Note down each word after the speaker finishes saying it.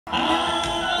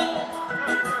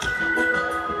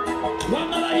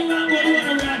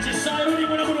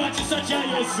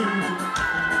Yesu.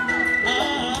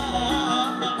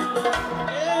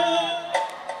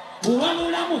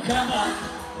 Uwamula mukama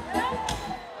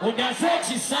ugaze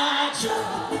kisacho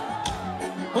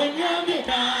onyamye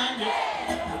nange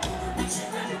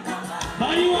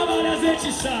baliwo abalaze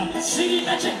ekisa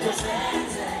sirina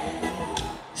kyekozenze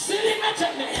sirina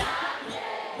kyemmeya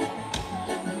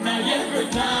naye gwe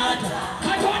taata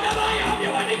katonda bayambye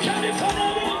wanika mikono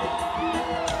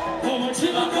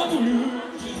omutima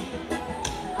gw'obulungi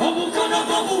omukono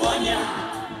gw'obuwonya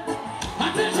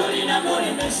ate tolina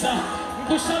golemesa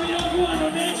nkusabira obuwano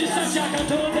n'ekisa kya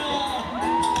katonda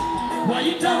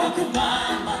wayitawo ku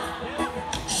maama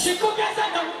sikugeza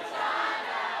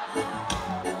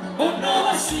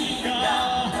onobasinga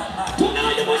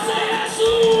tunayimusa Yesu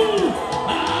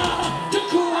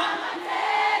tukuwa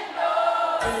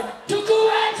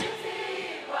tukuwa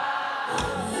ekitiibwa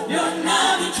byonna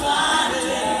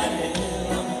bitwale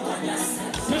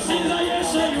tusinza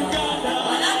Yesu e Uganda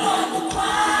walaga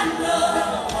omukwano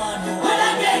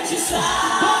walaga ekisa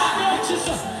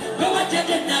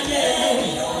gwewategye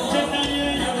nayeyo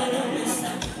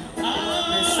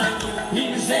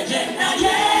nze gye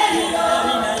nayeyo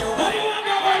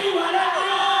baliwanga bali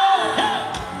walayo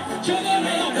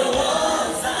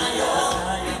kyogomendowoozayo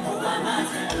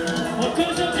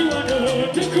okoze tiwano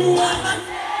tukuwa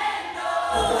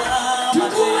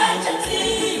tukuwa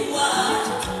ekitiibwa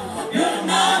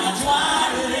byonna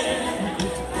bitwale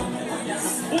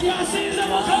olyasinza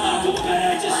mukama kumpera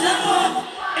ekisa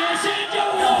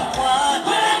ekyenjawulo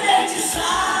walaga ekisa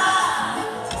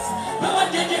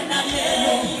bawadde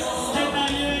nayeyo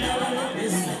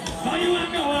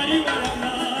baliwanga wali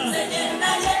walama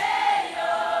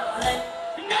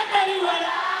nga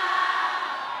baliwala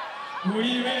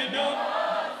buli lwendo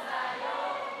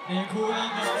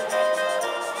nekuwanga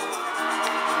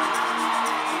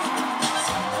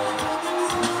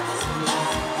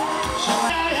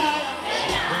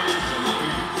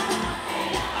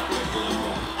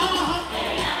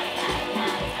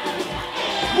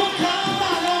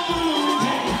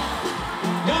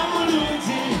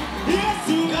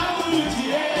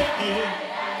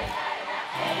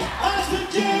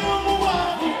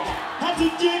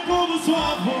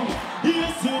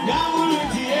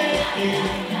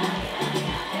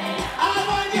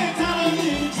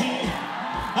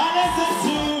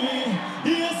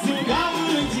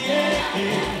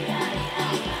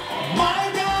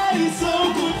my God is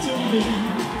so good to me,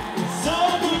 so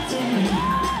good to me,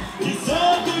 he's so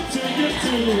good to you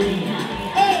too.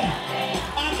 Hey,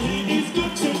 and he is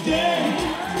good today,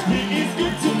 he is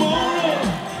good tomorrow,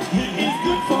 he is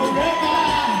good forever.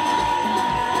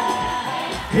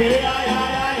 Hey, hey, hey,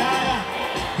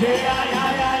 hey,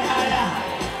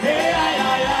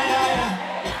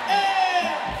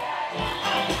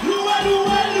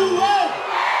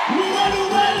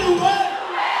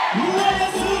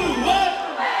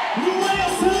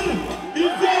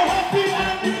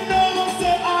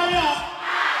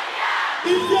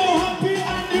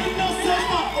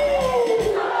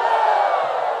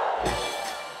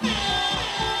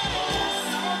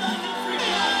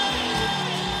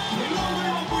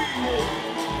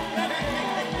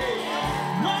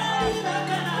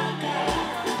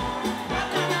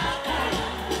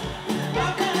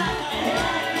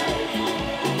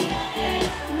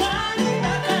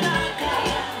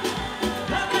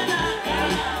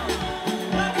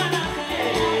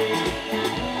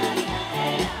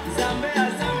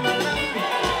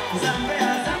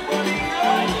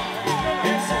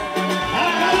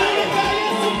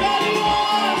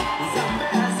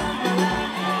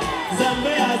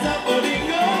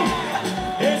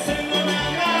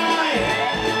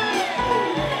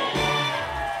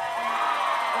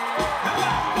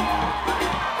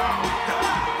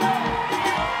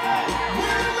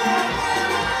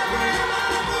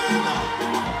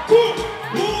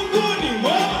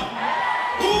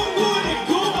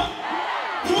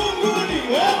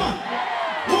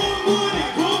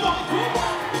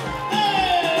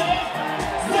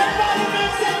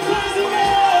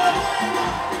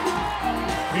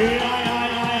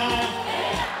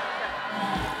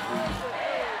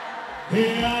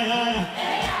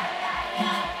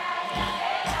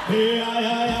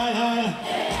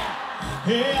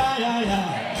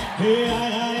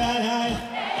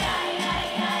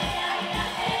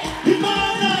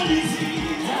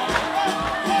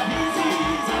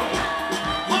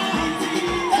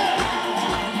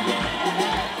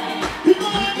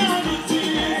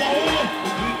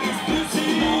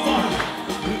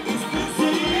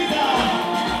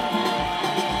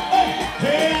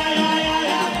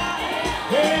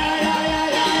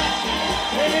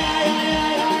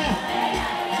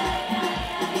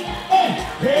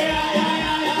 Hey,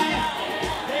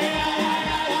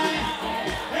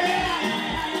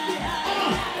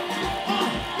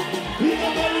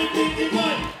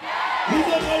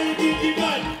 big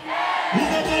man.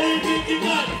 He's a very big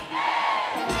man.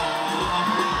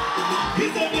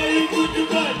 He's a very good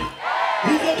man.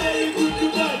 He's a very good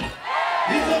man.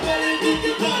 He's a very big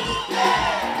man.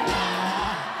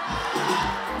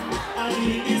 And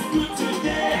he is good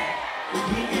today.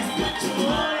 He is good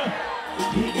tomorrow.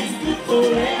 He is good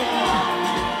forever.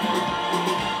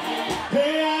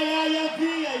 Hey, I,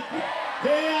 VIP.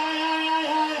 Hey, I.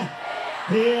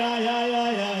 Hey, I.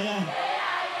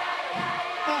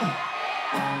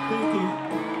 Thank you.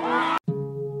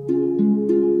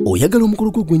 Oyagala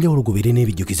omukolo gw'enjawulo gubeere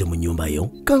n'ebijjukize mu nnyumba yo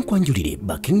kankwanjulire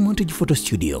ba King Montage Photo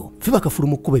Studio fe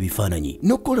bakafuluma okukuba ebifaananyi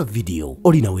n'okukola video.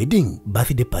 Olina wedding,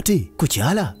 birthday party,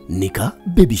 kukyala, nika,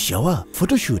 baby shower,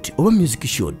 photoshoot oba music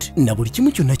shoot na buli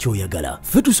kimu kyonna ky'oyagala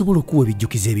fe tusobola okuwa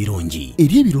ebijjukize ebirungi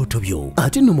eri ebirooto byo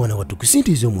ate nno mwana wattu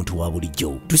kusintiiza omuntu wa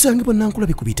bulijjo. Tusange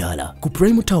bannankulabye ku bitaala ku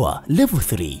Prime Tower Level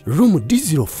 3 Room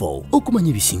D04. Okumanya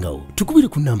ebisingawo tukubire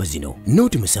ku namba zino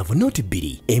noti 7 noti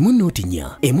 2 emu noti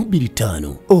 4 emu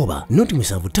 25 oba noti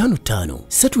 755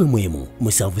 3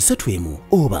 731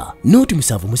 oba noti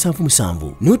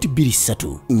 777 noti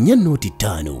 23 4 noti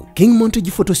 5. King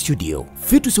Montage Photo Studio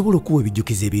fe tusobola okuwa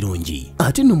ebijjukize ebirungi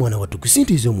ate nno mwana wattu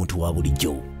kusintiiza omuntu wa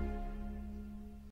bulijjo.